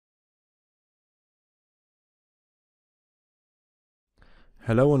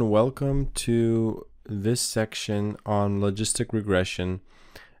Hello and welcome to this section on logistic regression.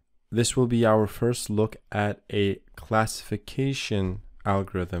 This will be our first look at a classification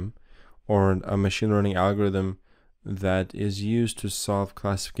algorithm or a machine learning algorithm that is used to solve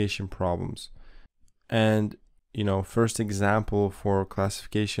classification problems. And, first example for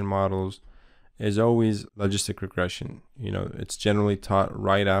classification models is always logistic regression. It's generally taught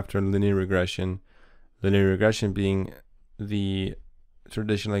right after linear regression. Linear regression being the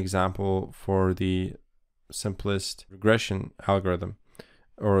traditional example for the simplest regression algorithm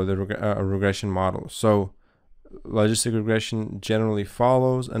or the regression model. So logistic regression generally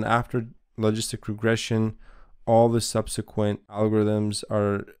follows, and after logistic regression, all the subsequent algorithms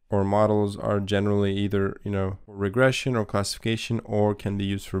or models are generally either regression or classification, or can be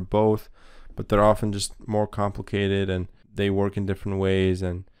used for both, but they're often just more complicated and they work in different ways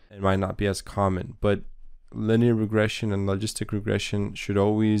and it might not be as common. But linear regression and logistic regression should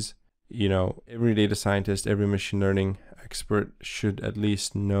always, every data scientist, every machine learning expert should at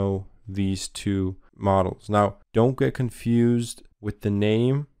least know these two models. Now, don't get confused with the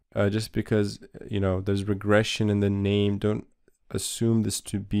name. Just because, there's regression in the name, don't assume this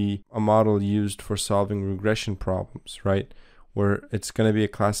to be a model used for solving regression problems, right? Where it's going to be a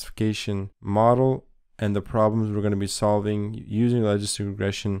classification model and the problems we're going to be solving using logistic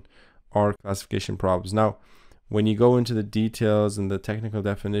regression are classification problems. Now, when you go into the details and the technical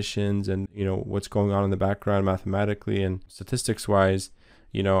definitions and what's going on in the background mathematically and statistics wise,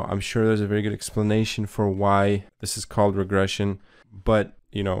 I'm sure there's a very good explanation for why this is called regression. But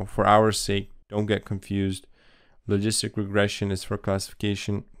for our sake, don't get confused. Logistic regression is for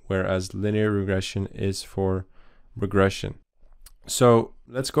classification, whereas linear regression is for regression. So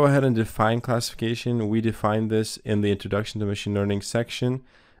let's go ahead and define classification. We defined this in the Introduction to Machine Learning section.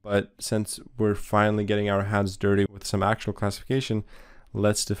 But since we're finally getting our hands dirty with some actual classification,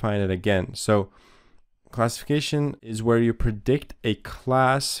 let's define it again. So classification is where you predict a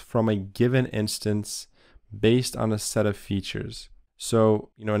class from a given instance based on a set of features. So,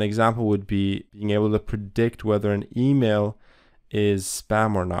 an example would be being able to predict whether an email is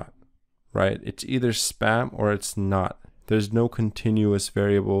spam or not, right? It's either spam or it's not. There's no continuous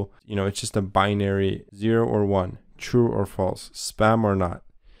variable. It's just a binary 0 or 1, true or false, spam or not.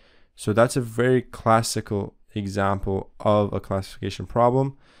 So that's a very classical example of a classification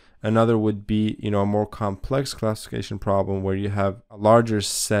problem. Another would be, a more complex classification problem where you have a larger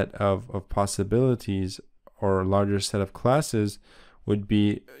set of possibilities or a larger set of classes would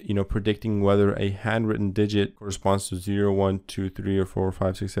be, predicting whether a handwritten digit corresponds to 0, 1, 2, 3, or 4,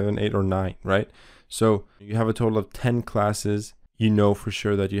 5, 6, 7, 8, or 9, right? So you have a total of 10 classes. For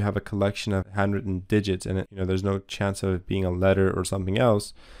sure that you have a collection of handwritten digits and there's no chance of it being a letter or something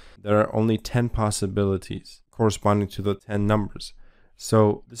else. There are only 10 possibilities corresponding to the 10 numbers.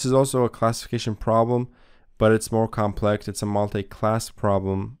 So this is also a classification problem, but it's more complex. It's a multi-class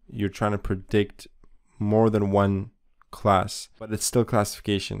problem. You're trying to predict more than one class, but it's still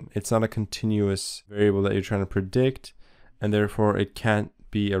classification. It's not a continuous variable that you're trying to predict, and therefore it can't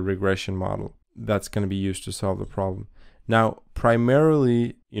be a regression model that's going to be used to solve the problem. Now,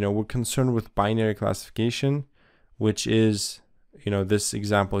 primarily, we're concerned with binary classification, which is this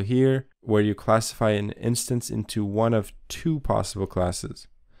example here, where you classify an instance into one of two possible classes.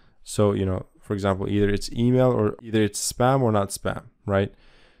 So, for example, either it's email or either it's spam or not spam, right?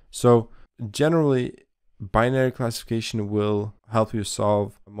 So generally, binary classification will help you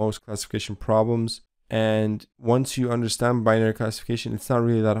solve most classification problems. And once you understand binary classification, it's not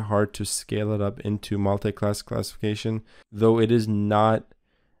really that hard to scale it up into multi-class classification, though it is not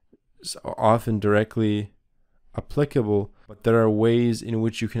often directly applicable, but there are ways in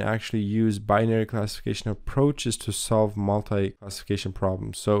which you can actually use binary classification approaches to solve multi-classification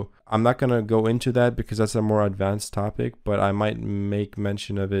problems. So I'm not going to go into that because that's a more advanced topic, but I might make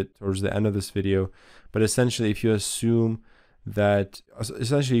mention of it towards the end of this video. But essentially, if you assume that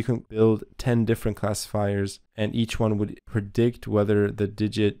you can build 10 different classifiers and each one would predict whether the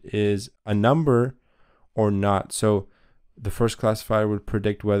digit is a number or not. So the first classifier would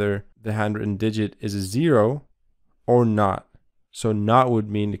predict whether the handwritten digit is a 0 or not. So not would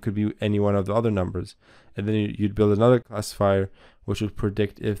mean it could be any one of the other numbers. And then you'd build another classifier which would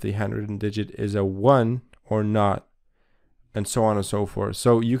predict if the handwritten digit is a 1 or not, and so on and so forth.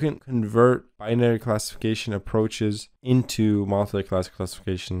 So you can convert binary classification approaches into multi-class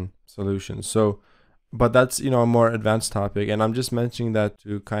classification solutions. So, but that's, a more advanced topic. And I'm just mentioning that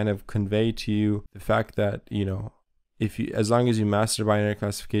to kind of convey to you the fact that, as long as you master binary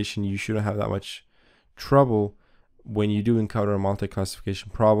classification, you shouldn't have that much trouble when you do encounter a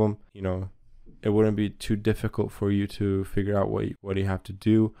multi-classification problem. it wouldn't be too difficult for you to figure out what you have to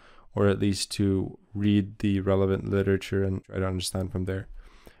do, or at least to read the relevant literature and try to understand from there.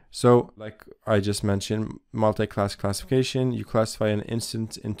 So like I just mentioned, multi-class classification, you classify an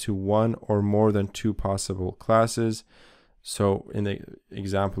instance into one or more than two possible classes. So in the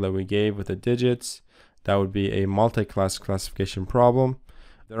example that we gave with the digits, that would be a multi-class classification problem.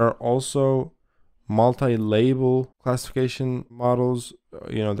 There are also multi-label classification models,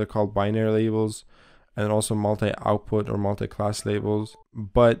 they're called binary labels, and also multi-output or multi-class labels,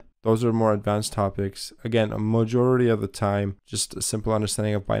 but those are more advanced topics. Again, a majority of the time, just a simple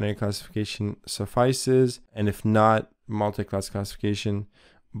understanding of binary classification suffices, and if not, multi-class classification,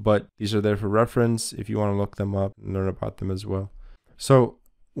 but these are there for reference if you want to look them up and learn about them as well. So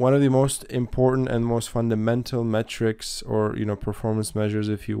one of the most important and most fundamental metrics, or performance measures,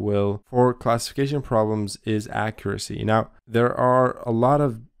 if you will, for classification problems is accuracy. Now, there are a lot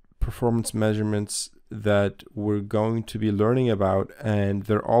of performance measurements that we're going to be learning about, and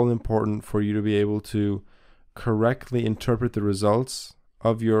they're all important for you to be able to correctly interpret the results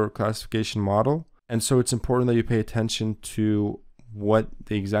of your classification model. And so it's important that you pay attention to what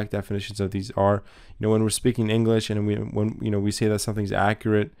the exact definitions of these are. When we're speaking English and when we say that something's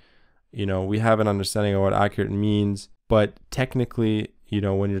accurate, we have an understanding of what accurate means, but technically,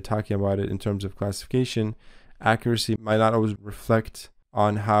 when you're talking about it in terms of classification, accuracy might not always reflect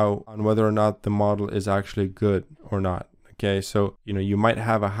on whether or not the model is actually good or not. Okay, so you might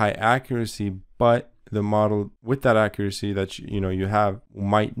have a high accuracy, but the model with that accuracy that you have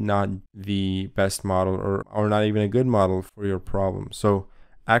might not be the best model, or not even a good model for your problem. So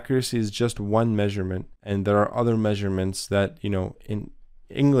accuracy is just one measurement, and there are other measurements that in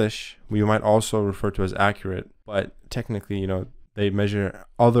English we might also refer to as accurate, but technically they measure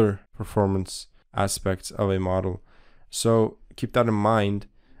other performance aspects of a model. So keep that in mind,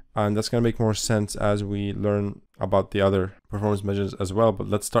 and that's going to make more sense as we learn about the other performance measures as well. But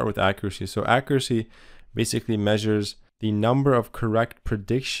let's start with accuracy. So accuracy basically measures the number of correct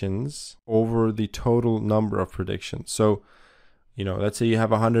predictions over the total number of predictions. So let's say you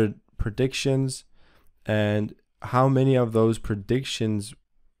have 100 predictions, and how many of those predictions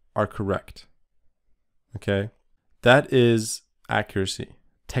are correct. Okay, that is accuracy.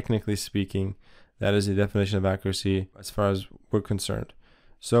 Technically speaking, that is the definition of accuracy as far as we're concerned.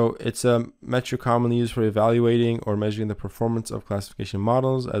 So it's a metric commonly used for evaluating or measuring the performance of classification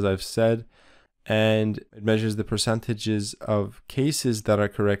models, as I've said, and it measures the percentages of cases that are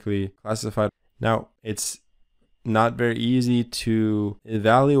correctly classified. Now, it's not very easy to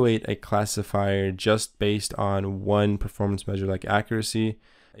evaluate a classifier just based on one performance measure like accuracy.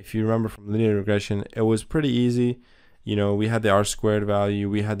 If you remember from linear regression, it was pretty easy. We had the R-squared value,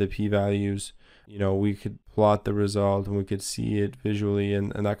 we had the p-values, we could plot the result and we could see it visually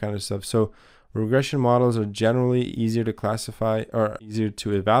and that kind of stuff. So regression models are generally easier to classify or easier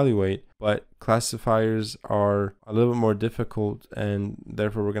to evaluate, but classifiers are a little bit more difficult, and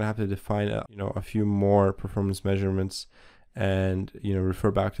therefore we're going to have to define a few more performance measurements and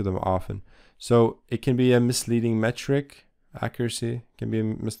refer back to them often. So it can be a misleading metric. Accuracy can be a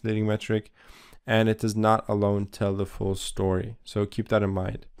misleading metric, and it does not alone tell the full story. So keep that in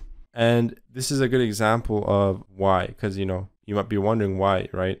mind. And this is a good example of why, because you might be wondering why,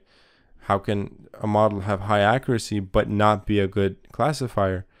 right? How can a model have high accuracy but not be a good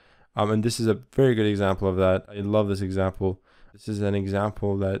classifier? And this is a very good example of that. I love this example. This is an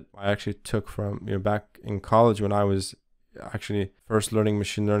example that I actually took from back in college when I was actually first learning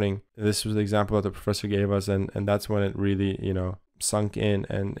machine learning. This was the example that the professor gave us, and that's when it really sunk in,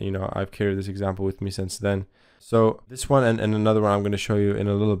 and I've carried this example with me since then. So this one and another one I'm going to show you in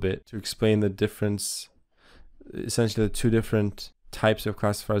a little bit to explain the difference, essentially the two different types of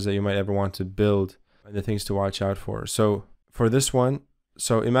classifiers that you might ever want to build and the things to watch out for. So for this one,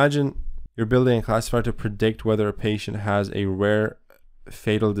 so imagine you're building a classifier to predict whether a patient has a rare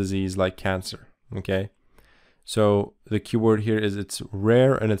fatal disease like cancer. Okay, so the keyword here is it's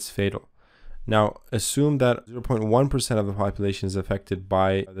rare and it's fatal. Now assume that 0.1% of the population is affected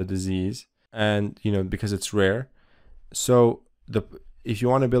by the disease, and because it's rare. So if you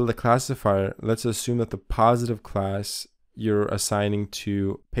want to build a classifier, let's assume that the positive class you're assigning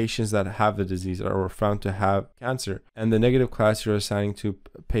to patients that have the disease or are found to have cancer, and the negative class you're assigning to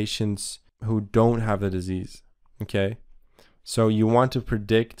patients who don't have the disease. Okay, so you want to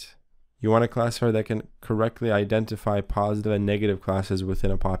a classifier that can correctly identify positive and negative classes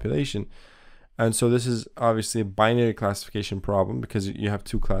within a population. And so this is obviously a binary classification problem because you have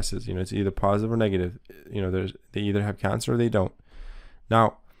two classes. It's either positive or negative. They either have cancer or they don't.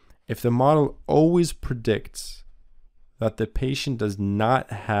 Now, if the model always predicts that the patient does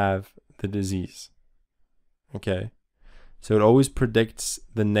not have the disease. Okay, so it always predicts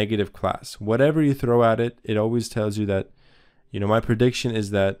the negative class. Whatever you throw at it, it always tells you that, my prediction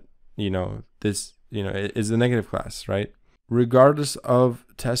is that, this, is the negative class, right? Regardless of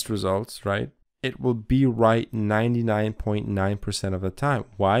test results, right? It will be right 99.9% of the time.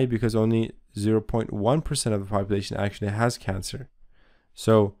 Why? Because only 0.1% of the population actually has cancer.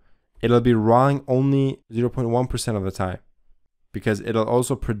 So it'll be wrong only 0.1% of the time, because it'll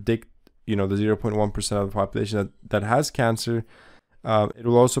also predict, the 0.1% of the population that has cancer. It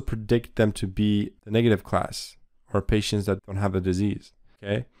will also predict them to be the negative class, or patients that don't have the disease.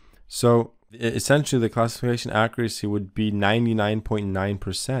 Okay, so essentially the classification accuracy would be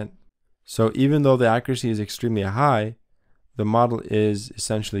 99.9%. So even though the accuracy is extremely high, the model is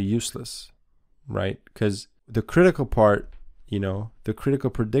essentially useless, right? Because the critical part, the critical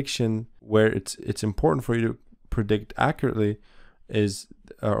prediction where it's important for you to predict accurately is,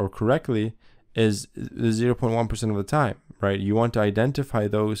 or correctly, is the 0.1% of the time, right? You want to identify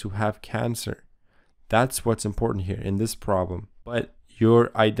those who have cancer. That's what's important here in this problem. But you're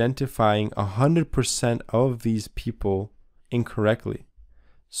identifying 100% of these people incorrectly.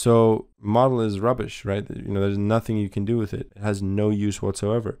 So model is rubbish, right? There's nothing you can do with it. It has no use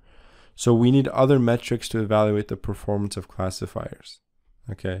whatsoever. So we need other metrics to evaluate the performance of classifiers.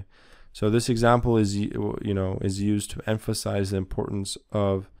 Okay. So this example is used to emphasize the importance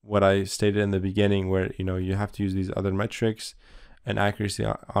of what I stated in the beginning, where, you have to use these other metrics, and accuracy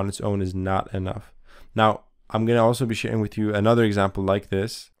on its own is not enough. Now, I'm going to also be sharing with you another example like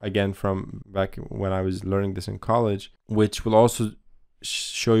this, again, from back when I was learning this in college, which will also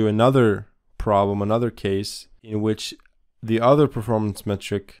show you another problem, another case in which the other performance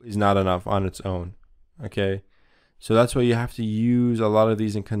metric is not enough on its own. Okay. So that's why you have to use a lot of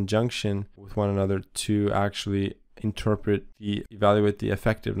these in conjunction with one another to actually evaluate the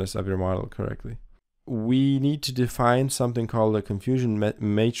effectiveness of your model correctly. We need to define something called a confusion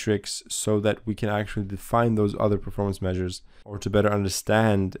matrix so that we can actually define those other performance measures, or to better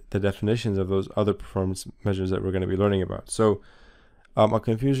understand the definitions of those other performance measures that we're going to be learning about. So a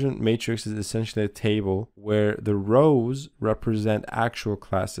confusion matrix is essentially a table where the rows represent actual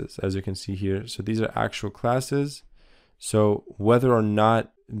classes, as you can see here. So these are actual classes. So whether or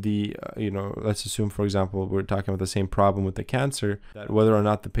not let's assume, for example, we're talking about the same problem with the cancer, that whether or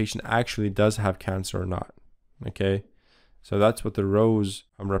not the patient actually does have cancer or not. Okay, so that's what the rows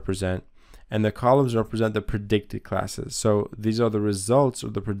represent. And the columns represent the predicted classes. So these are the results or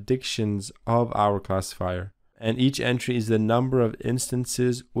the predictions of our classifier. And each entry is the number of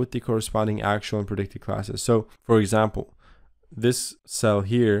instances with the corresponding actual and predicted classes. So for example, this cell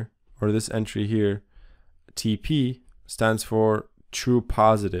here, or this entry here, TP, stands for true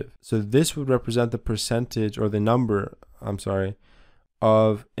positive. So this would represent the percentage, or the number,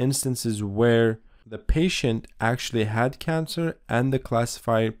 of instances where the patient actually had cancer and the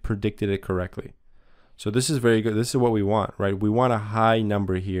classifier predicted it correctly. So this is very good. This is what we want, right? We want a high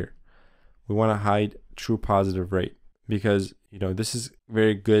number here. We want a high true positive rate, because, this is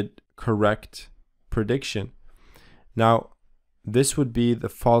very good, correct prediction. Now, this would be the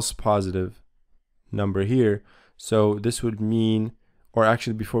false positive number here. So this would mean, or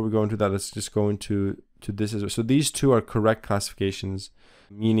actually before we go into that, let's just go into this as well. So these two are correct classifications,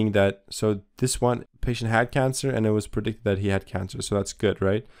 meaning that, so this one patient had cancer and it was predicted that he had cancer. So that's good,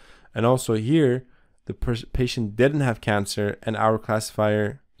 right? And also here, the patient didn't have cancer and our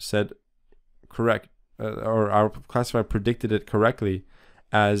classifier said correct, or our classifier predicted it correctly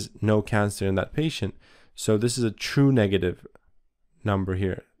as no cancer in that patient. So this is a true negative number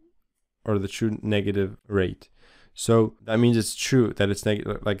here, or the true negative rate. So that means it's true, that it's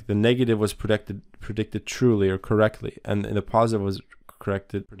negative, like the negative was predicted truly or correctly, and the positive was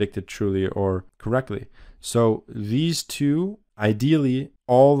predicted truly or correctly. So these two, ideally,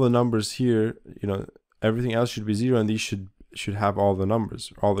 all the numbers here, everything else should be zero, and these should have all the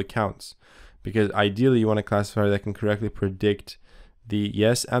numbers, all the counts, because ideally you want a classifier that can correctly predict the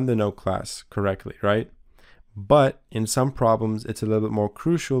yes and the no class correctly, right? But in some problems, it's a little bit more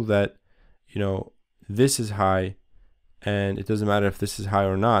crucial that, this is high, and it doesn't matter if this is high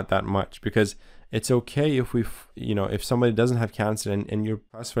or not that much, because it's okay if if somebody doesn't have cancer and your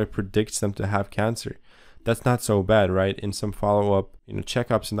classifier predicts them to have cancer, that's not so bad, right? In some follow-up,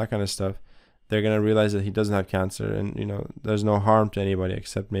 checkups and that kind of stuff, they're going to realize that he doesn't have cancer, and, there's no harm to anybody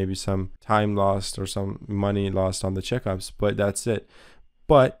except maybe some time lost or some money lost on the checkups, but that's it.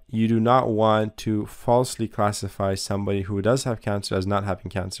 But you do not want to falsely classify somebody who does have cancer as not having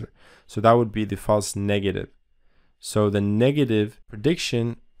cancer. So that would be the false negative. So the negative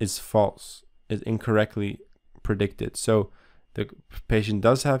prediction is false, is incorrectly predicted. So the patient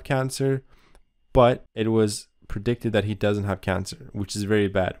does have cancer, but it was predicted that he doesn't have cancer, which is very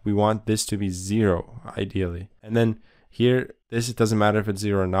bad. We want this to be 0 ideally. And then here, it doesn't matter if it's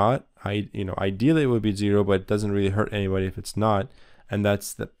 0 or not. Ideally it would be 0, but it doesn't really hurt anybody if it's not. And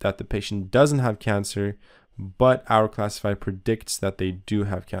that's that the patient doesn't have cancer, but our classifier predicts that they do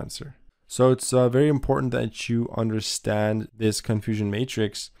have cancer. So it's very important that you understand this confusion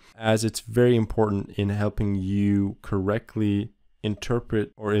matrix, as it's very important in helping you correctly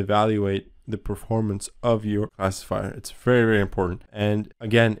interpret or evaluate the performance of your classifier. It's very, very important. And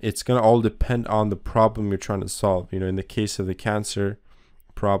again, it's going to all depend on the problem you're trying to solve. In the case of the cancer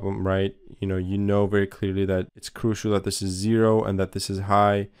problem, right? You know very clearly that it's crucial that this is 0 and that this is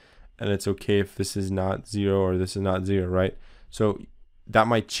high, and it's okay if this is not 0 or this is not 0, right? So that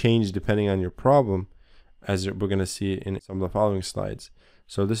might change depending on your problem, as we're going to see in some of the following slides.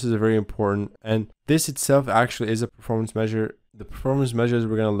 So this is a very important, and this itself actually is a performance measure. The performance measures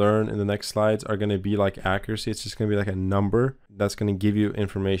we're going to learn in the next slides are going to be like accuracy. It's just going to be like a number that's going to give you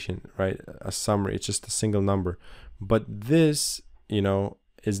information, right? A summary. It's just a single number. But this,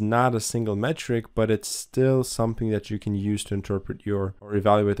 is not a single metric, but it's still something that you can use to interpret or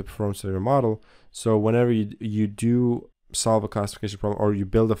evaluate the performance of your model. So whenever you do solve a classification problem or you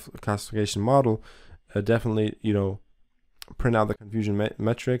build a classification model, definitely, print out the confusion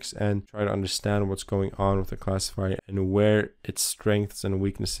metrics and try to understand what's going on with the classifier and where its strengths and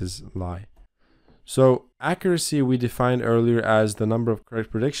weaknesses lie. So accuracy we defined earlier as the number of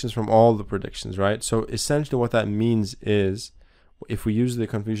correct predictions from all the predictions, right? So essentially what that means is, if we use the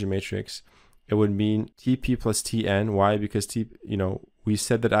confusion matrix, it would mean TP plus TN. Why? Because we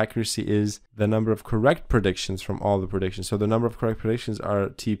said that accuracy is the number of correct predictions from all the predictions. So the number of correct predictions are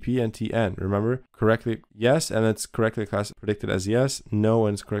TP and TN. Remember, correctly yes, and it's correctly predicted as yes, no,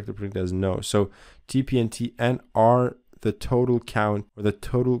 and it's correctly predicted as no. So TP and TN are the total count or the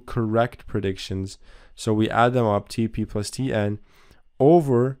total correct predictions. So we add them up, TP plus TN,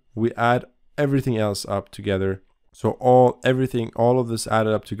 over we add everything else up together. So all of this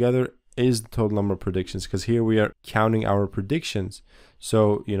added up together is the total number of predictions, because here we are counting our predictions.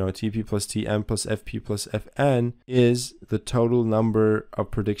 So, TP plus TN plus FP plus FN is the total number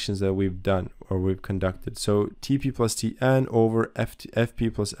of predictions that we've done or we've conducted. So TP plus TN over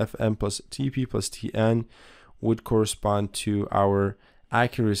FP plus FN plus TP plus TN would correspond to our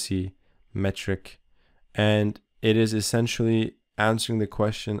accuracy metric. And it is essentially answering the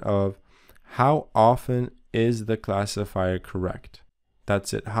question of how often is the classifier correct?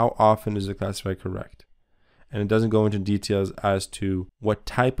 That's it. How often is the classifier correct? And it doesn't go into details as to what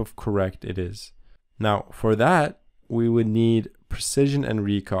type of correct it is. Now, for that, we would need precision and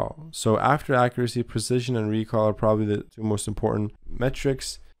recall. So after accuracy, precision and recall are probably the two most important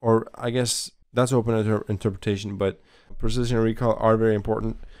metrics, or I guess that's open to interpretation, but precision and recall are very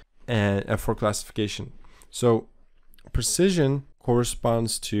important and for classification. So precision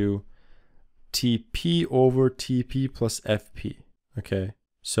corresponds to TP over TP plus FP. Okay,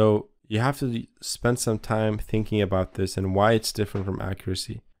 so you have to spend some time thinking about this and why it's different from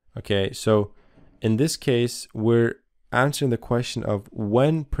accuracy. Okay, so in this case, we're answering the question of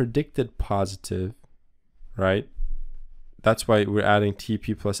when predicted positive, right? That's why we're adding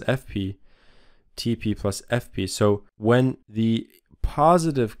TP plus FP, TP plus FP. So when the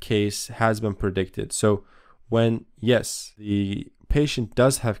positive case has been predicted, so when, yes, the patient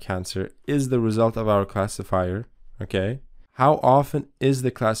does have cancer is the result of our classifier, okay? How often is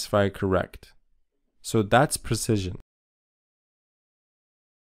the classifier correct? So that's precision.